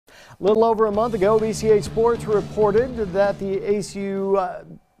A little over a month ago, BCA Sports reported that the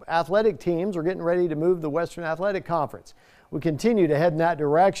ACU athletic teams are getting ready to move to the Western Athletic Conference. We continue to head in that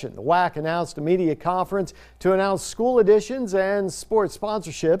direction. The WAC announced a media conference to announce school additions and sports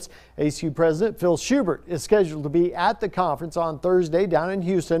sponsorships. ACU President Phil Schubert is scheduled to be at the conference on Thursday down in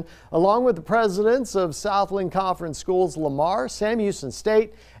Houston, along with the presidents of Southland Conference Schools Lamar, Sam Houston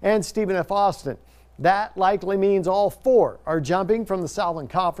State, and Stephen F. Austin. That likely means all four are jumping from the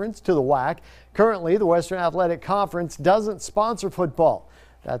Southland Conference to the WAC. Currently, the Western Athletic Conference doesn't sponsor football.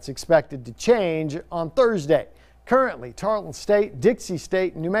 That's expected to change on Thursday. Currently, Tarleton State, Dixie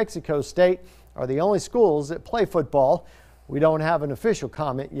State, and New Mexico State are the only schools that play football. We don't have an official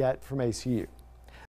comment yet from ACU.